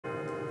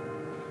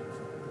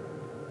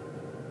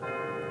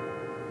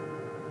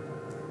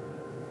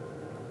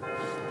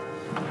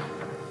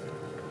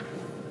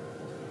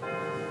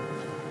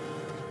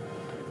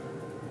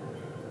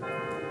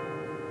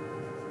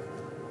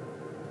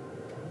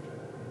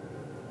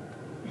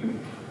Good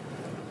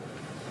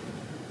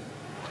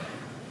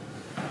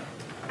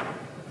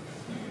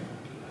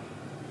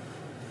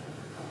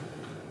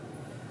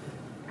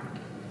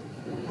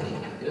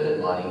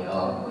morning,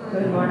 y'all.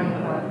 Good morning,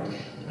 Lord.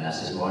 The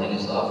Mass this morning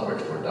is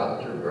offered for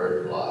Dr.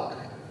 Bert Block,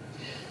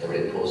 the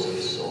repose of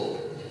his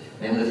soul.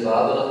 In the name of the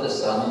Father, and of the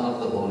Son, and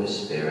of the Holy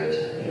Spirit.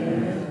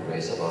 Amen. The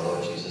grace of our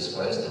Lord Jesus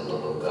Christ, the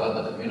love of God,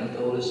 and the communion of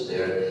the Holy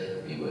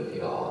Spirit be with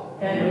you all.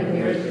 And with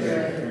your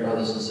spirit.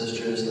 Brothers and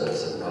sisters, let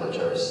us acknowledge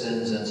our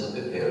sins and so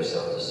prepare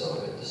ourselves to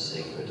celebrate the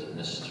sacred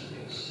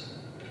mysteries.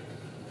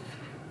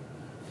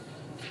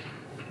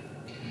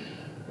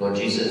 Lord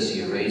Jesus,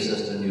 you raise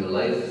us to new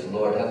life.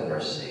 Lord, have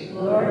mercy.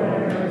 Lord,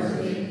 have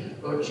mercy.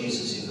 Lord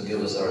Jesus, you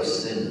forgive us our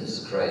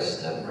sins.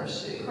 Christ, have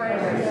mercy.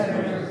 Christ,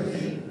 have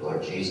mercy.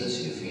 Lord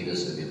Jesus, you feed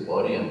us with your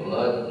body and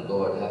blood.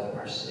 Lord, have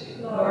mercy.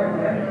 Lord,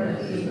 have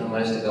mercy.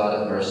 Almighty God,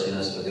 have mercy on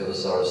us, forgive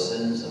us our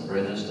sins, and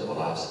bring us to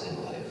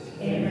everlasting life.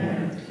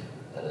 Amen.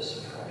 Let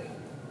us pray.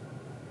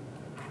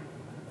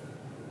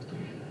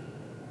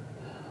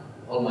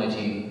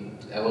 Almighty,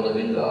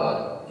 ever-living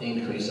God,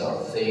 increase our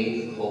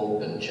faith,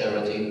 hope, and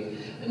charity,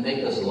 and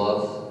make us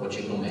love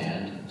what you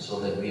command,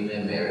 so that we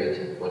may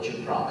merit what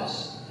you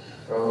promise.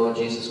 For our Lord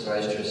Jesus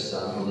Christ, your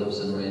Son, who lives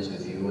and reigns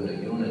with you in the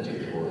unity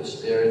of the Holy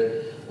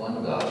Spirit,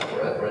 one God,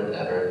 forever and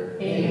ever.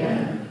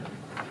 Amen.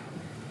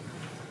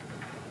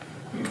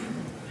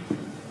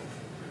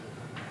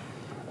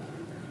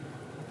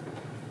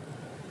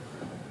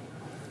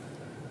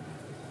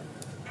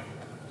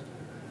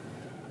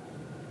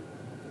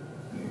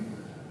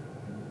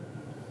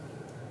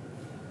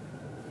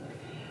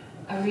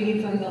 A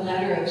reading from the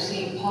letter of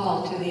St.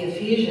 Paul to the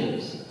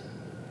Ephesians.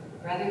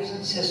 Brothers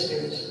and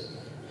sisters,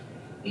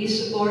 be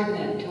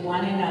subordinate to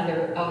one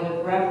another out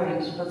of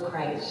reverence for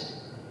Christ.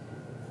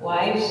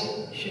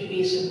 Wives should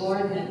be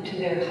subordinate to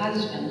their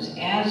husbands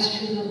as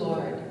to the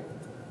Lord.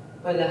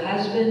 For the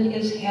husband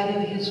is head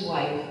of his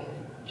wife,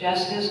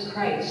 just as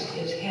Christ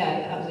is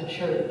head of the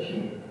church.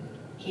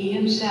 He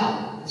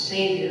himself, the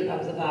Savior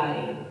of the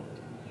body.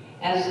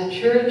 As the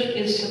church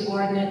is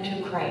subordinate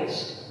to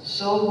Christ,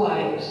 so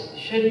wives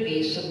should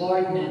be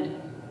subordinate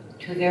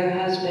to their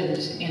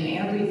husbands in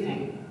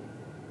everything.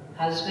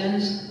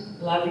 Husbands,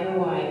 love your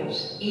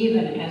wives,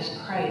 even as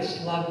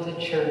Christ loved the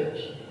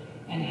church,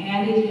 and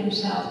handed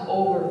himself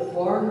over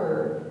for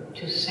her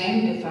to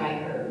sanctify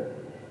her,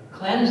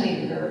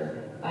 cleansing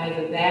her by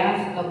the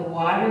bath of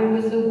water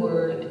with the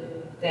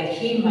word, that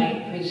he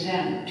might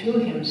present to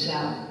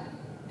himself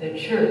the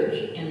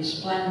church in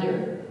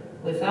splendor,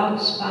 without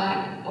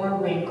spot or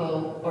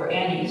wrinkle or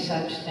any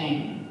such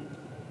thing,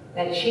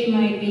 that she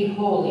might be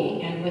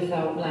holy and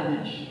without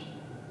blemish.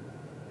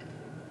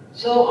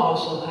 So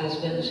also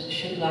husbands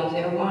should love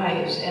their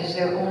wives as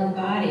their own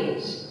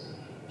bodies.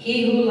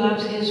 He who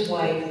loves his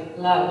wife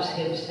loves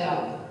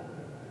himself.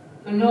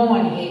 For no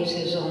one hates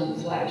his own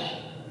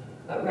flesh,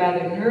 but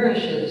rather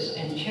nourishes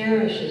and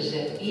cherishes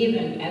it,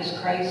 even as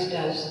Christ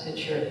does the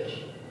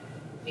church,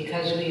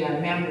 because we are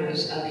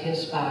members of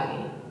his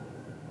body.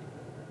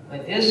 For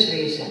this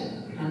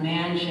reason, a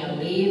man shall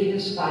leave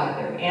his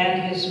father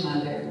and his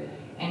mother,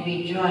 and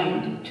be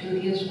joined to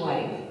his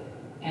wife,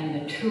 and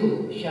the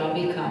two shall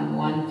become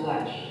one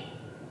flesh.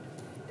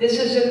 This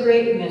is a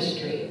great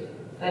mystery,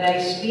 but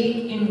I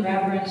speak in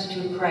reverence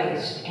to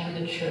Christ and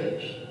the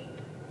church.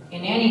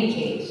 In any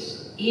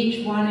case,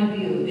 each one of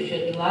you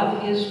should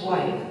love his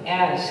wife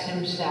as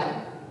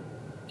himself,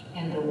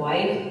 and the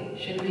wife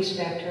should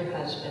respect her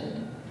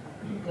husband.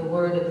 The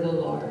word of the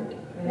Lord.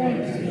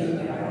 Thanks be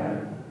to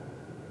God.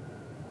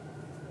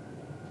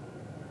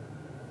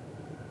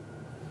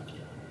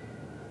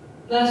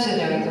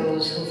 Blessed are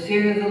those who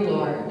fear the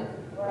Lord.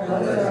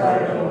 Blessed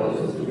are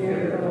those who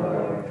fear the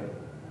Lord.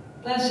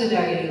 Blessed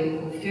are you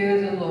who fear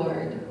the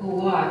Lord, who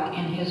walk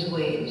in his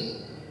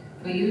ways.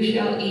 For you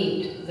shall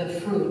eat the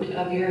fruit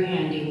of your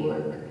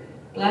handiwork.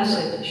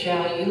 Blessed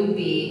shall you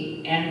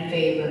be and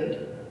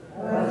favored.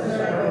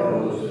 Blessed are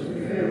those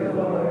who fear the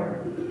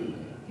Lord.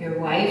 Your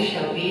wife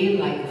shall be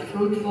like a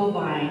fruitful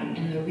vine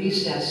in the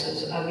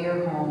recesses of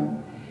your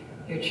home,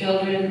 your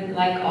children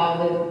like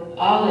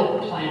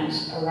olive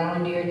plants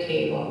around your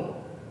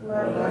table.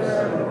 Blessed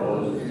are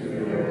those who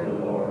fear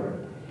the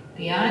Lord.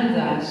 Beyond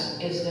thus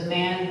is the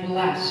man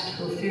blessed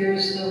who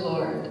fears the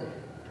Lord.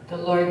 The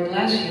Lord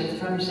bless you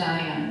from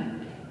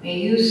Zion. May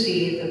you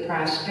see the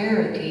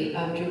prosperity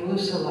of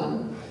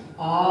Jerusalem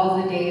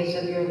all the days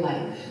of your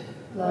life.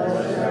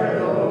 Blessed are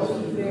those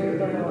who fear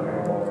the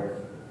Lord.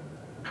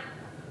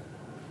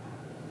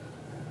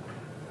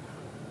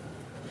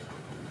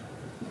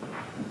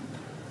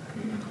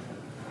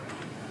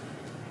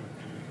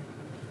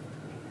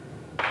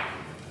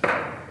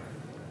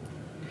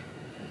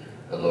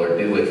 The Lord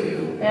be with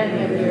you.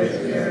 And with your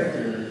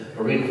spirit.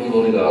 A reading from the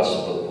Holy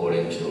Gospel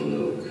according to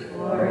Luke.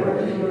 Glory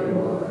to you,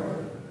 Lord.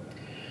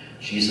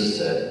 Jesus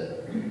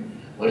said,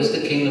 "What is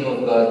the kingdom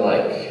of God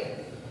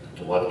like?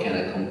 To what can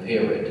I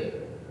compare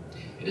it?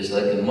 It is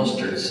like a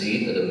mustard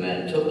seed that a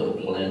man took and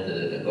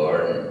planted in a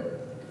garden.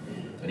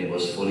 When it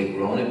was fully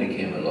grown, it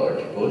became a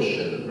large bush,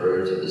 and the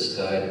birds of the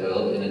sky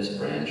dwelled in its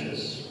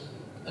branches.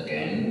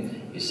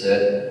 Again, he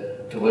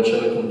said, "To what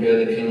shall we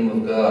compare the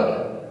kingdom of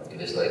God?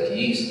 It is like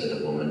yeast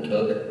that a woman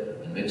took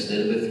and mixed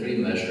it with 3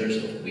 measures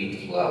of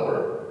wheat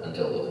flour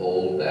until the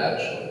whole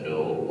batch of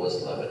dough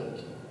was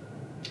leavened."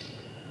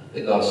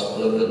 The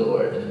Gospel of the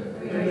Lord.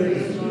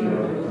 Praise to you,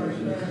 Lord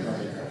Jesus.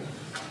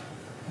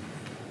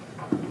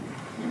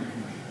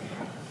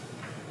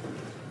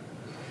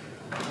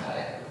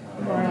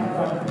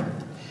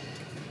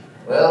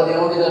 Well, you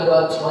only got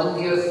about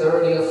 20 or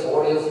 30 or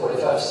 40 or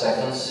 45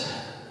 seconds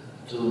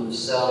to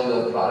sell you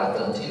a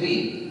product on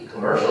TV.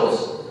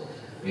 Commercials.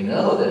 We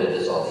know that it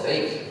is all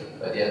fake,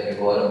 but yet we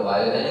go out and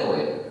buy it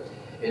anyway.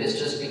 It is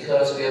just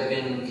because we have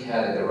been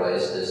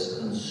categorized as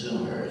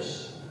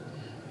consumers.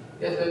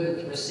 We have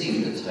been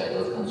received the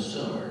title of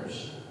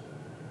consumers.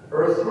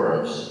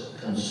 Earthworms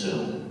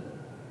consume.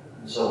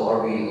 So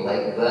are we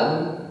like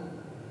them?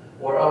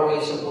 Or are we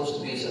supposed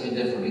to be something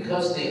different?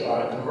 Because they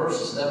are,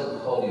 commercials never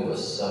call you a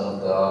son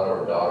of God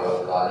or daughter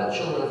of God, a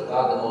children of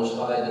God the Most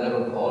High. They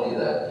never call you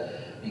that.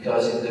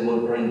 Because if they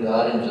would bring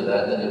God into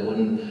that, then they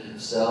wouldn't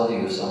sell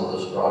you some of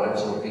those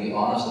products or be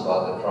honest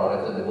about the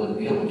product, and they wouldn't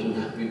be able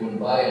to, we wouldn't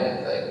buy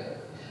anything.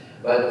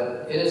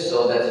 But it is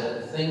so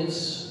that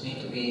things need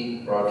to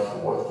be brought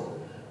forth.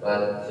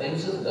 But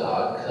things of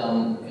God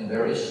come in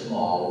very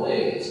small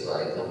ways,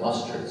 like the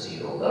mustard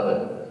seed or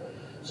leaven.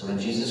 So when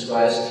Jesus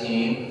Christ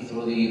came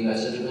through the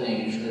message of an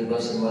angel, the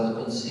Blessed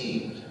Mother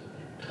conceived.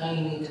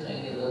 Tiny,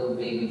 tiny little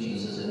baby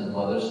Jesus in a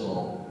mother's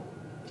womb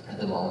at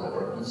the moment of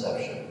her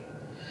conception.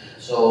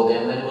 So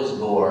then when it was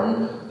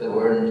born, there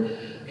weren't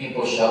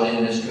people shouting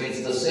in the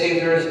streets, "The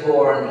Savior is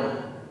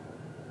born."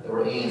 There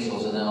were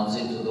angels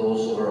announcing to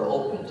those who were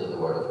open to the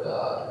Word of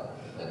God.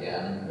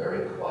 Again,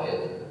 very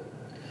quiet.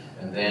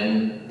 And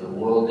then the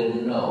world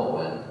didn't know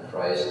when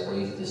Christ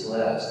breathed his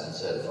last and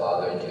said,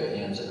 "Father, into your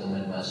hands I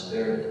commend my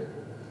spirit."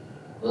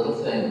 Little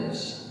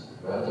things,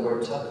 right, that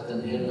were tucked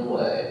and hidden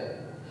away.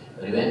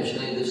 But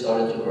eventually they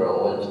started to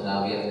grow, and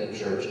now we have the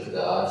Church of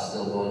God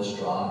still going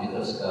strong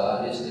because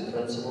God is the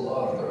principal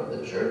author of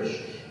the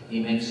church. He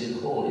makes it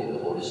holy, the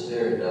Holy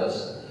Spirit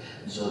does.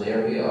 And so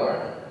there we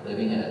are,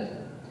 living in it.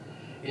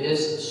 It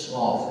is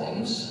small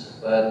things,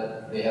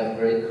 but they have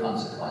great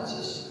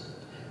consequences.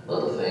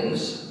 Little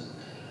things,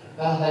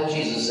 like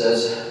Jesus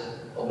says,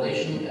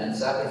 "Oblation and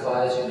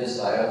sacrifice you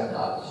desire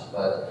not,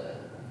 but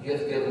you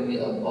have given me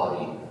a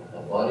body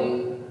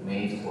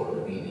made for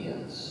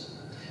obedience."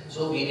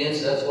 So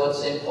obedience, that's what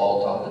St.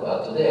 Paul talked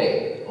about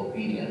today,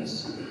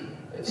 obedience.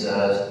 It's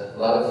a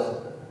lot of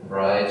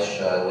brides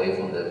shy away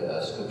from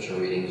the scripture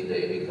reading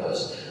today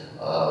because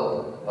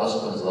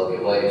husbands love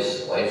your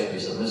wives, wives be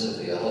submissive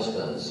to your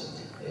husbands.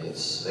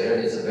 It's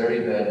a very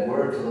bad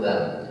word for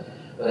them.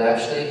 But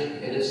actually,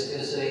 it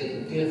is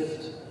a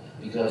gift,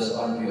 because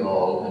aren't we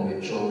all, when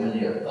we're children,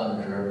 you're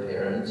under a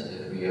parent.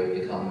 If we have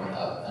become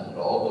an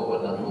adult or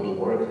would not go to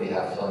work, we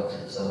have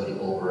somebody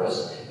over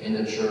us. In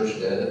the church,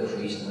 there the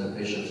priests and the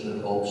bishops and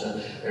the popes,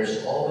 and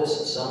there's always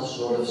some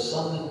sort of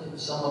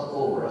someone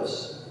over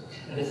us.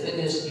 And the thing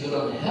is, you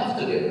don't have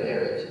to get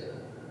married.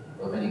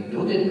 But when you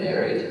do get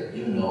married,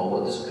 you know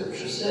what the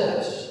scripture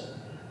says.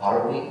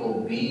 Are we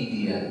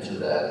obedient to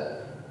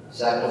that?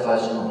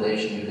 Sacrifice and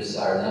oblation you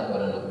desire not,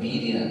 but an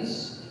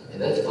obedience.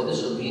 And that's for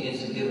this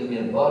obedience to give me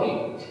a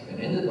body. And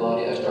in the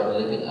body, I start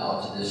living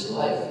out this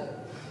life.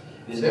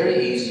 It's very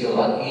easy, a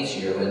lot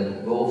easier,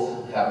 when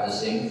both have the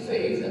same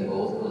faith and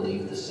both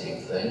believe the same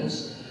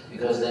things,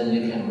 because then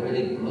you can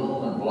really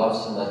bloom and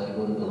blossom like you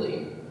wouldn't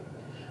believe.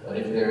 But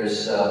if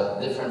there's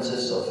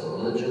differences of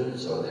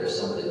religions, or there's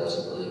somebody that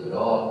doesn't believe at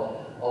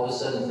all of a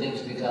sudden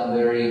things become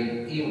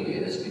very eerie,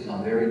 and it's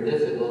become very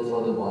difficult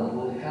for the one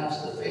who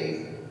has the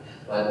faith.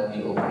 But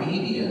the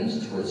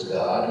obedience towards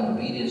God and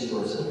obedience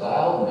towards the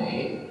vow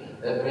made,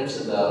 that brings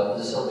about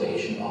the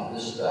salvation of the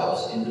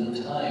spouse in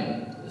due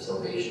time, the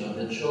salvation of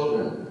the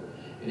children.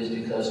 It is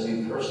because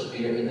we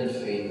persevere in that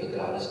faith that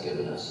God has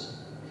given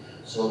us.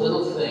 So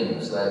little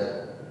things like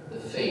the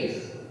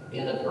faith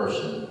in a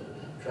person,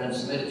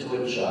 transmitted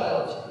to a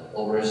child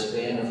over a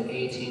span of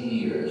 18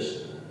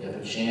 years, you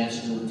have a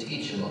chance to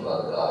teach them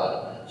about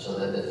God so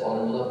that they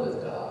fall in love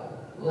with God.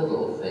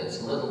 Little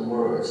things, little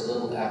words,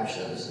 little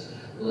actions,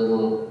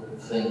 little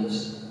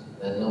things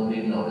that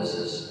nobody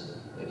notices,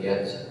 but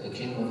yet the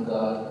kingdom of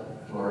God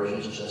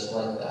flourishes just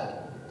like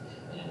that.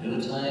 And in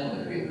due time,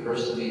 if we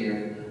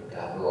persevere,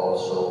 God will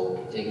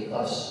also take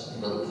us,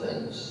 little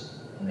things,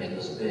 and make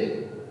us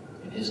big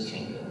in His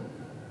kingdom.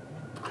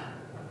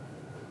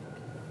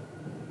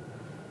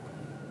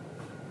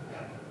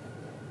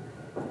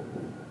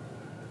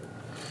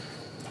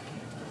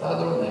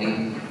 Father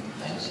Almighty,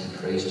 thanks and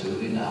praise to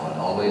you now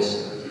and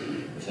always.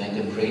 We thank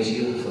and praise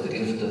you for the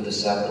gift of the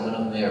sacrament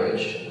of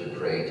marriage. We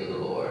pray to the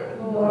Lord.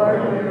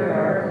 Lord, hear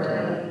our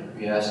prayer.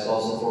 We ask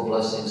also for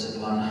blessings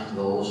upon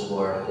those who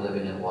are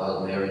living in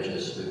wild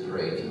marriages. We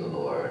pray to the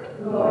Lord.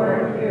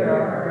 Lord, hear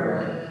our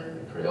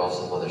prayer. We pray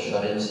also for the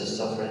shut-ins, the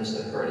sufferings,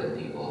 the hurting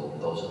people,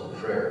 those on the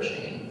prayer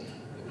chain.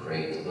 We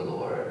pray to the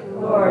Lord.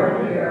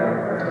 Lord, hear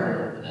our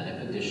prayer. And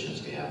any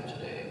petitions we have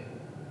today.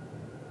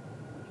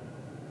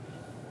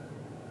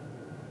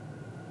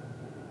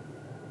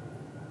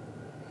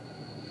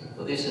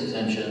 For these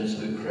intentions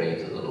we pray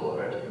to the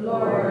Lord.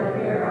 Lord,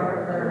 hear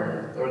our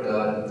prayer. Lord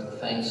God,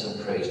 thanks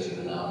and praise to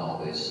you now and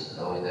always,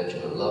 knowing that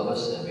you will love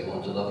us and we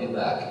want to love you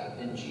back.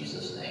 In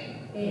Jesus'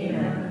 name.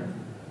 Amen.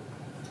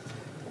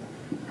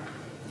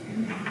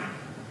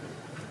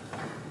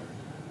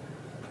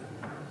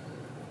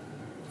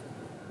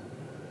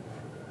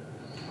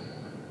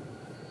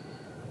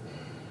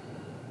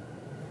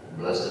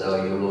 Blessed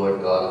are you, Lord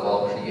God of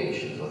all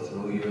creation, for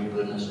through your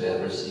goodness we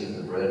have received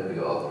the bread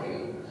we offer you.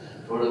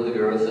 Fruit of the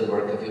earth and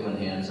work of human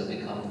hands have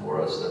become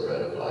for us the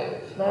bread of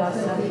life.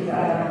 Blessed be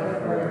God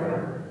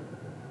forever.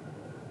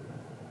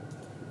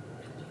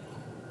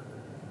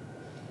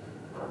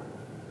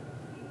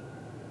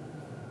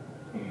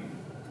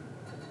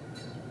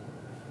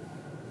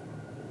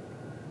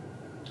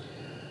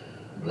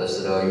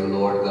 Blessed are you,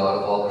 Lord God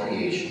of all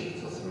creation,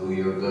 for through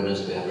your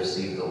goodness we have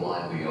received the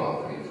wine we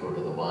offer you. Fruit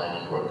of the vine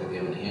and work of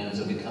human hands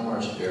have become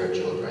our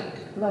spiritual drink.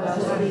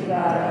 Blessed be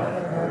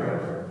God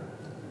forever.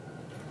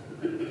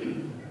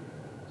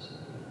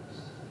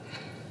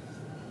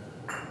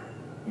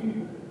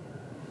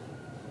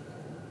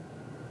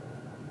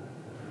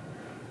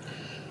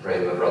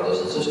 Pray, my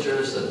brothers and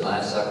sisters, that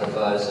my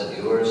sacrifice and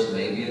yours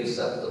may be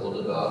acceptable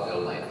to God, the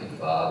Almighty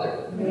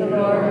Father. May the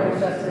Lord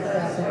accept the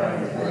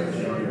sacrifice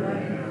for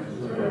children,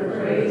 for the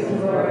praise and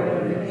glory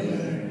of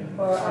his name,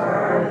 for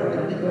our good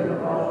and the good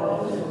of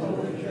all the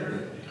Holy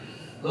Church.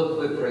 Look,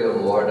 we pray, O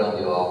Lord,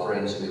 on the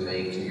offerings we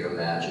make to your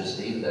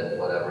majesty, that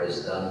whatever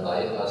is done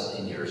by us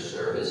in your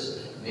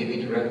service may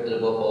be directed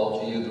above all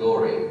to your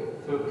glory,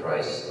 through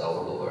Christ our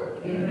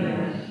Lord.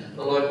 Amen.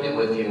 The Lord be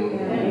with you.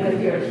 And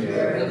with your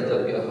spirit. Lift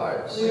up your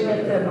hearts. We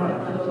lift them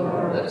up to the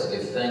Lord. Let us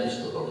give thanks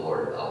to the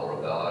Lord our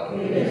God.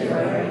 It is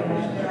right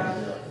and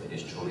just. It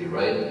is truly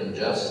right and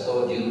just,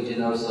 our duty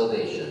and our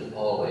salvation,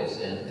 always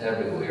and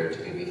everywhere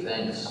to give you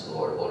thanks,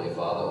 Lord, Holy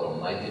Father,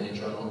 Almighty and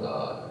eternal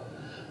God.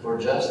 For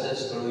just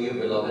as through your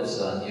beloved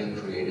Son you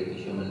created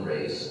the human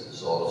race,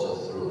 so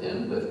also through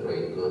him with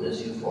great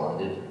goodness you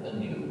formed it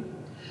anew.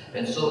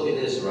 And so it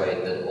is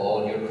right that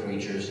all your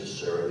creatures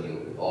serve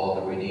you, all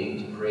the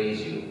redeemed praise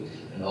you,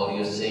 and all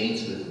your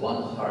saints with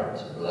one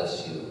heart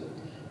bless you.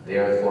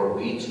 Therefore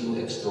we too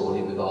extol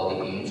you with all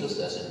the angels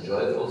as in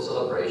joyful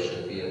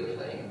celebration we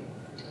acclaim.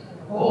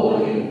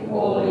 Holy,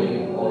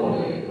 holy,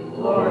 holy,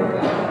 Lord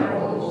God of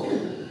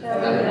hosts,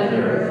 heaven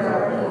and earth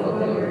are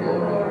full of your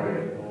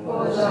glory.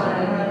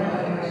 Hosanna in the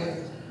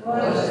highest.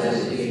 Blessed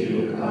is he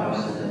who comes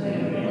in the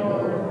name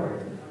of the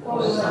Lord.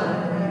 Hosanna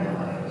in the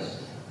highest.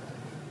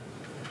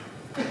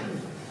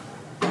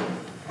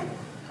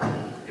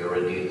 You are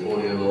indeed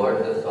holy, O Lord,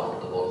 the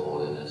fount of all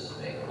holiness.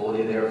 Make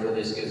holy therefore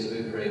these gifts,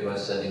 we pray, by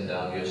sending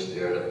down your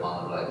Spirit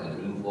upon them like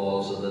the dew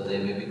fall, so that they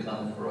may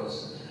become for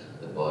us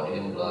the body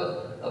and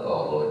blood of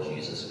our Lord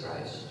Jesus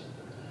Christ.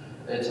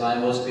 At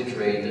time was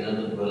betrayed and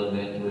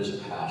unwillingly into his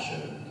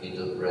passion, he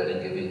took bread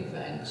and giving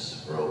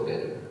thanks, broke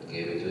it,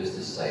 gave it to his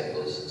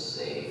disciples,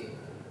 saying,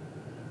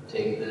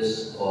 Take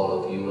this,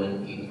 all of you,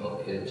 and eat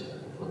of it,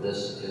 for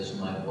this is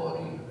my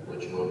body,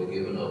 which will be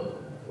given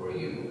up for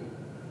you.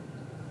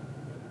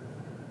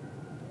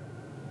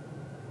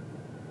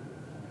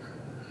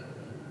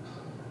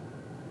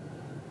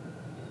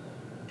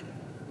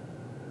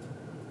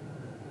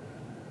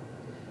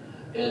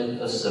 In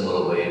a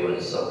similar way, when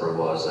supper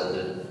was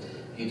ended,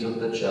 he took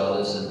the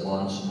chalice, and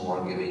once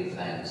more giving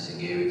thanks,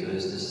 he gave it to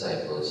his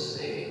disciples,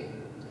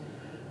 saying,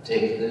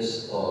 Take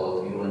this, all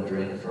of you, and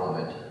drink from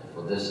it,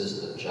 for this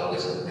is the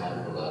chalice of my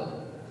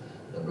blood,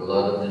 the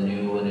blood of the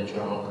new and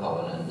eternal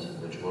covenant,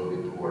 which will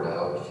be poured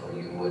out for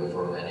you and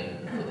for many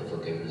for the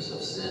forgiveness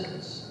of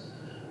sins.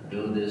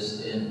 Do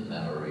this in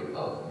memory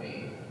of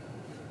me.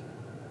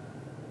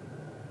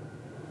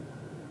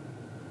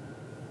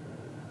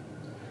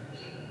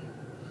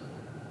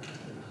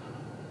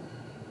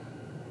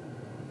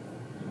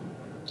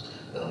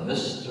 The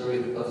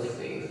mystery of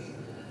faith.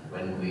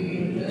 When we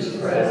eat this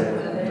bread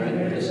and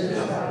drink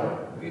this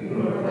cup, we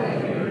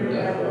proclaim your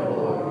death, O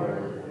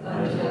Lord,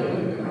 until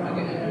you come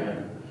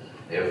again.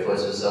 Therefore,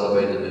 as we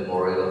celebrate the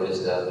memorial of his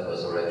death and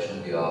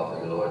resurrection, we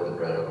offer you, Lord, the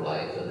bread of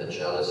life and the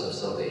chalice of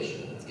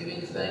salvation,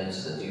 giving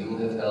thanks that you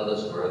have held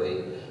us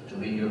worthy to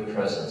be in your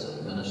presence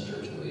and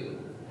minister to you.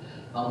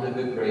 Humbly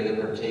we pray that,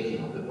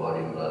 partaking of the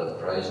body and blood of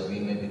Christ, we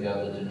may be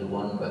gathered into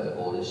one by the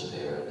Holy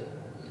Spirit.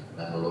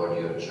 And the Lord,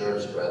 your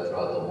church, spread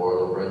throughout the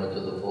world, will bring it to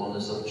the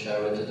fullness of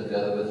charity,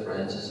 together with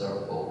Francis, our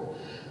Pope,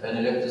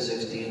 Benedict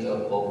XVI,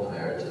 our Pope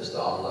Emeritus,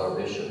 Donald, our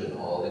Bishop, and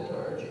all the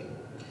clergy.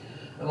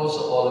 And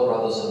also all the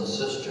brothers and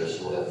sisters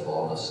who have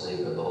fallen asleep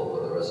in the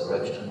hope of the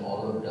resurrection,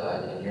 all who have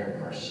died in your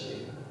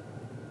mercy.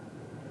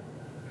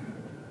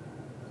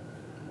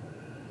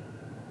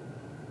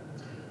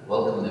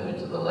 Welcome them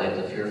into the light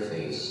of your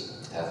face.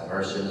 Have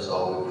mercy on us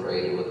all, we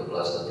pray, with the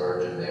Blessed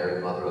Virgin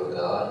Mary, Mother of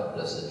God,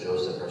 Blessed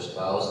Joseph, her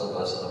spouse, the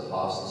blessed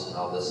apostles, and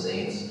all the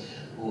saints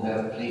who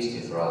have pleased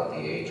you throughout the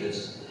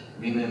ages.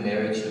 We may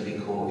merit to be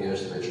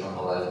co-heirs to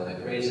eternal life, and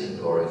may praise and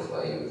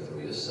glorify you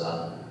through your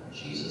Son,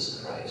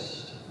 Jesus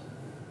Christ.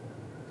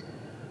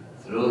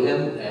 Through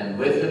him, and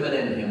with him, and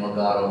in him, O God,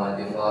 God,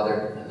 Almighty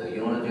Father, in the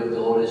unity of the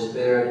Holy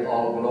Spirit,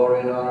 all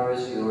glory and honor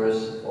is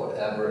yours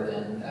forever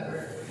and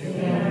ever.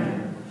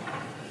 Amen.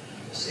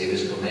 The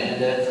Savior's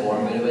command and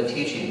formative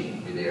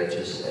teaching, we dare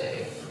to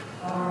say,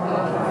 Our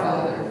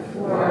Father,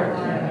 who art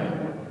in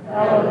heaven,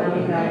 hallowed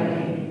be thy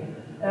name.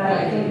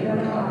 Thy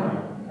kingdom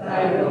come,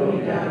 thy will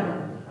be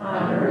done,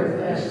 on earth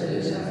as it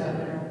is in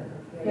heaven.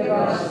 Give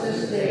us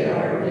this day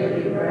our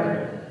daily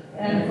bread,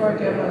 and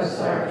forgive us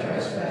our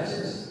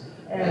trespasses,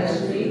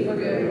 as we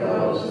forgive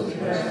those who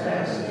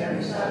trespass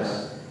against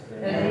us.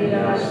 And lead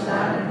us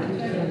not into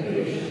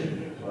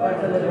temptation, but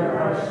deliver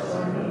us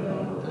from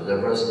evil.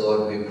 Deliver us,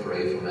 Lord, we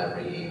pray, from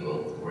every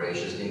evil.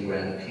 Graciously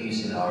grant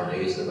peace in our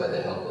days, that by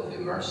the help of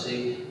your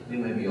mercy we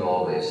may be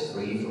always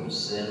free from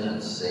sin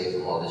and safe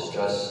from all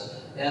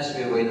distress, as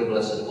we await the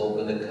blessed hope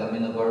and the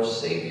coming of our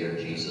Savior,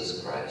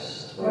 Jesus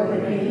Christ. For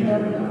the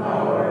kingdom, the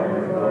power,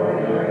 and the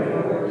glory are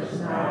yours,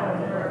 now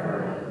and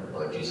forever.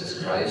 Lord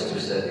Jesus Christ, who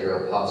said to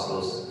your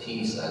apostles,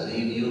 Peace I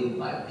leave you,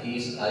 my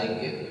peace I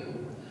give you.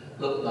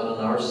 Look not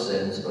on our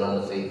sins, but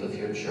on the faith of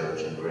your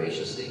church, and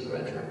graciously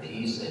grant her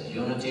peace and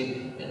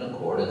unity in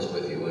accordance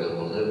with your will,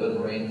 who live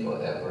and reign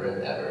forever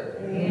and ever.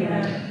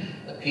 Amen.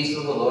 The peace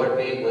of the Lord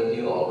be with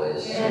you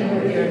always.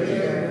 And with your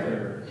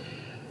spirit.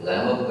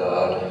 Lamb of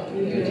God,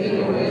 you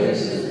take away the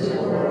sins of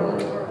the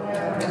world.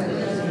 Have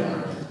mercy on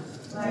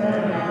us.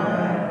 Lamb of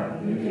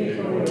God, you take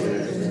away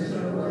the sins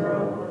of the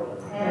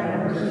world. Have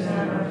mercy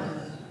on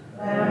us.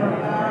 Lamb of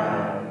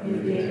God, you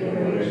take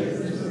away the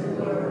sins of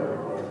the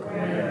world.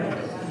 Grant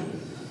us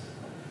peace.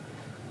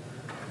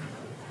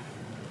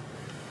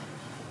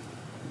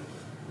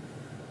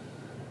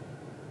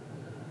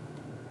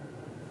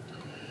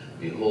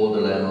 Behold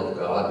the Lamb of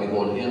God,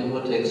 behold him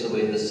who takes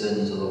away the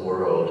sins of the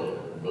world.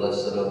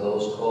 Blessed are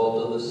those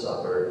called to the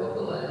supper of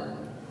the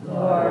Lamb.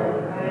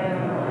 Lord, I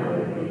am not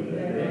worthy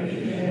that you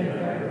should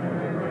enter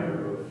under my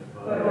roof,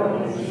 but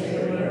only say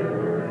a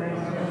word, and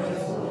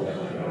my soul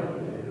shall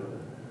be healed.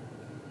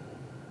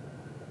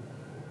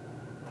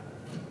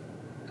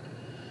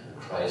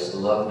 Christ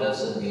loved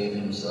us and gave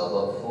himself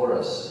up for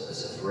us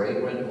as a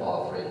fragrant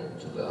offering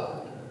to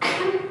God.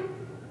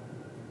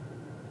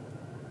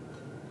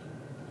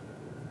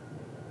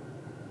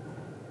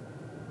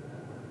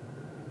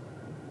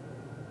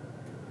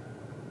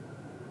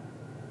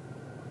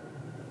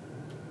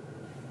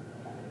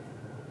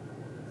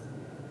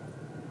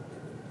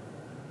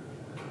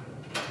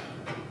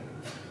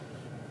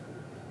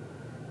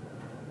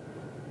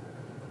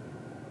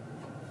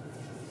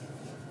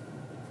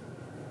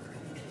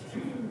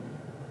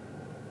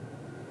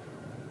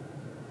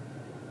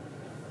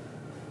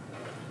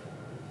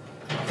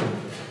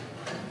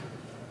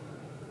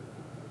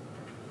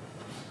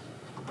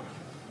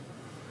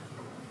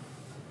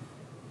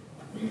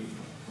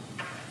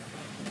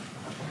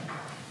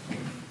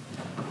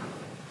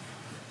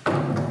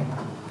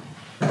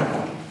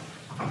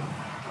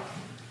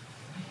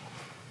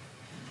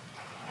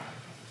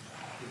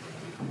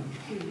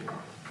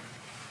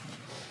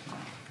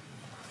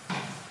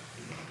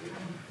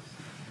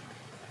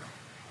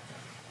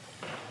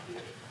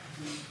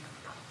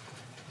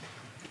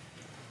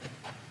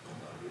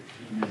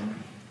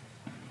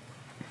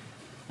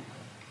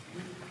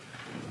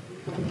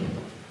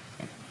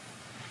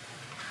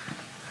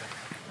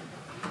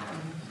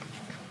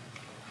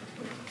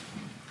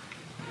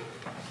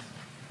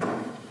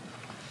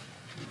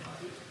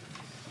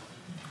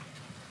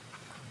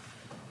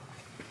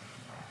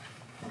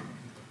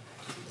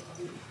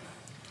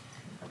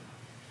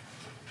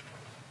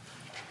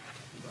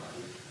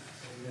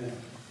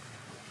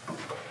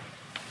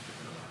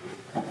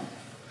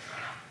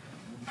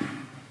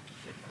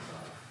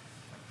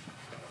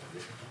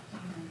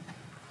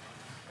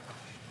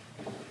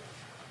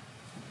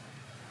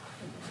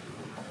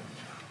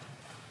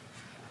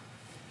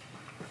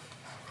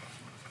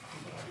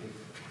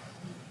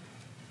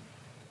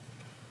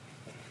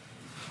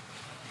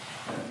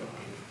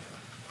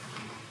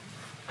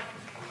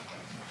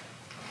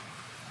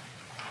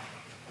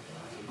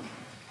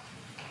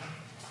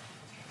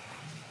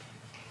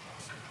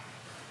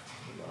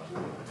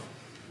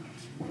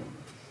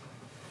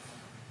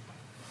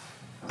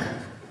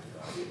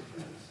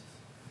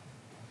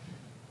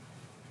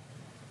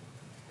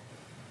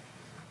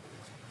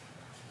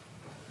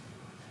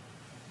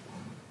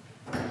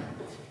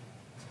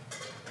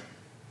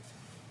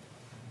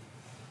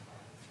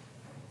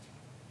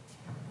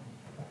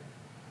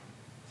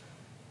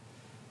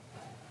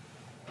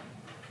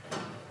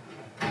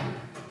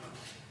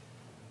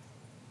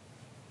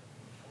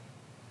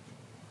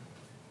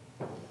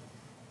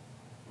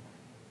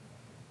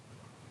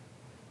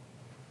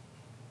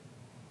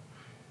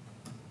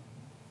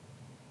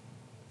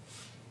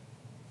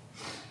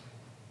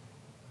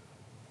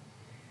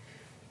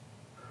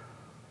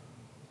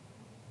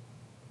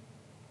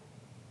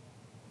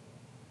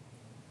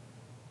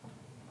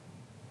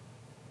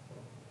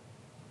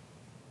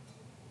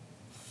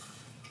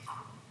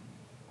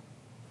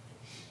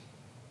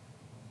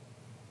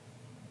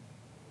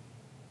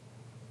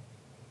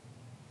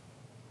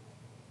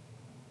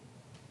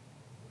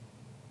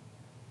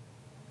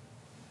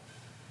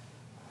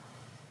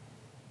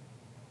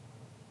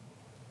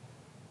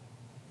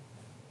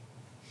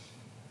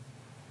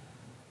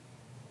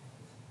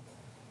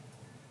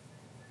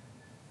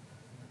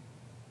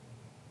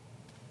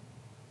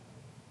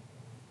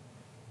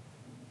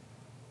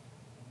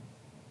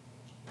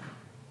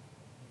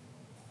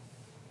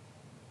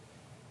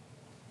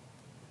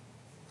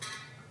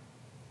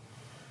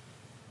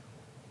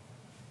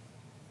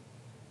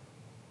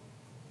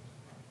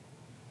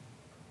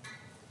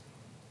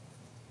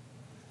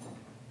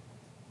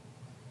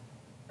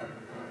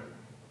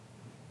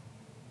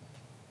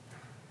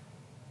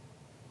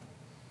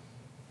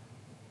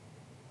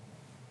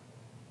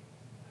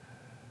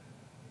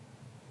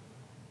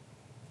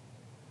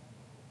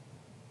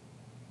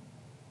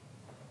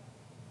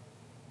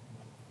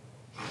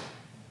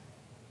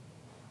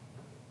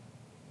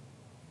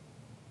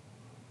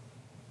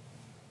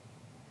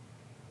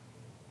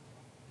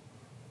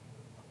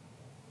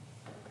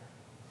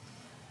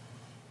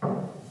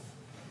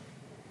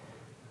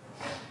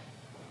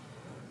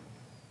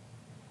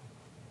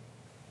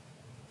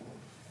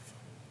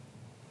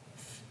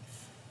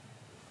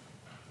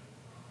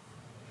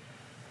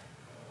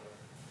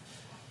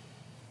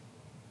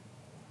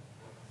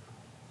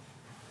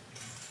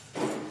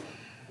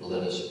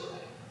 let us pray.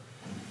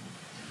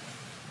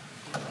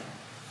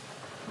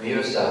 May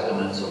your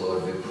sacraments, O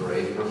Lord, we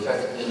pray,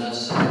 perfect in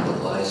us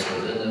what lies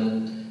within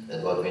them,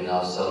 that what we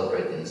now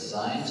celebrate in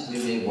signs we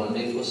may one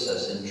day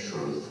possess in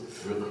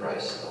truth through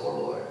Christ our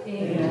Lord.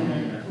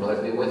 Amen.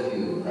 Lord be with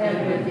you.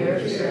 And with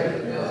your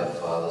spirit. God,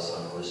 Father,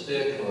 Son, Holy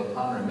Spirit, come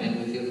upon and remain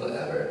with you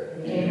forever.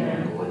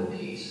 Amen. Go in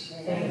peace.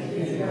 Thanks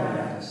be to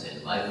God.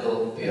 Saint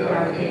Michael, be The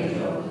our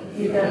Archangel,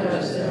 defend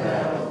us in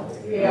battle.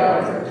 Be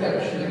our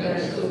protection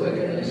against the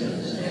wickedness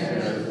and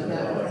snares of the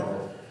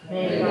devil.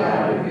 May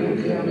God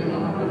rebuke him,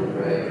 we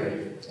pray.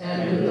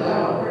 And do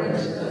thou bring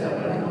us to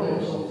heaven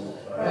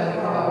host, by the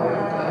power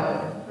of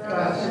God,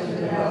 cast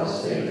into hell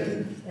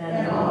Satan,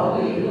 and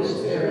all evil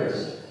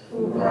spirits,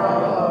 who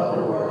prowl about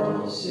the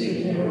world,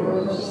 seeking the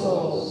ruin of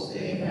souls.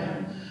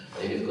 Amen.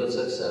 Lady of good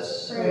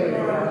success, Pray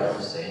for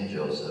us. Saint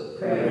Joseph,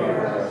 Pray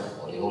for us.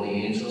 all the holy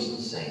angels and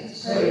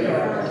saints, Pray for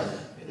us.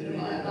 may the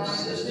divine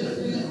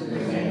assistance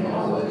Remain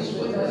always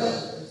with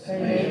us,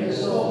 and may the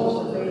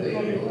souls of the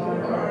faithful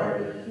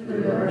departed,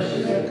 through the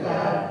mercy of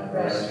God,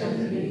 rest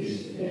in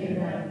peace.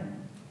 Amen.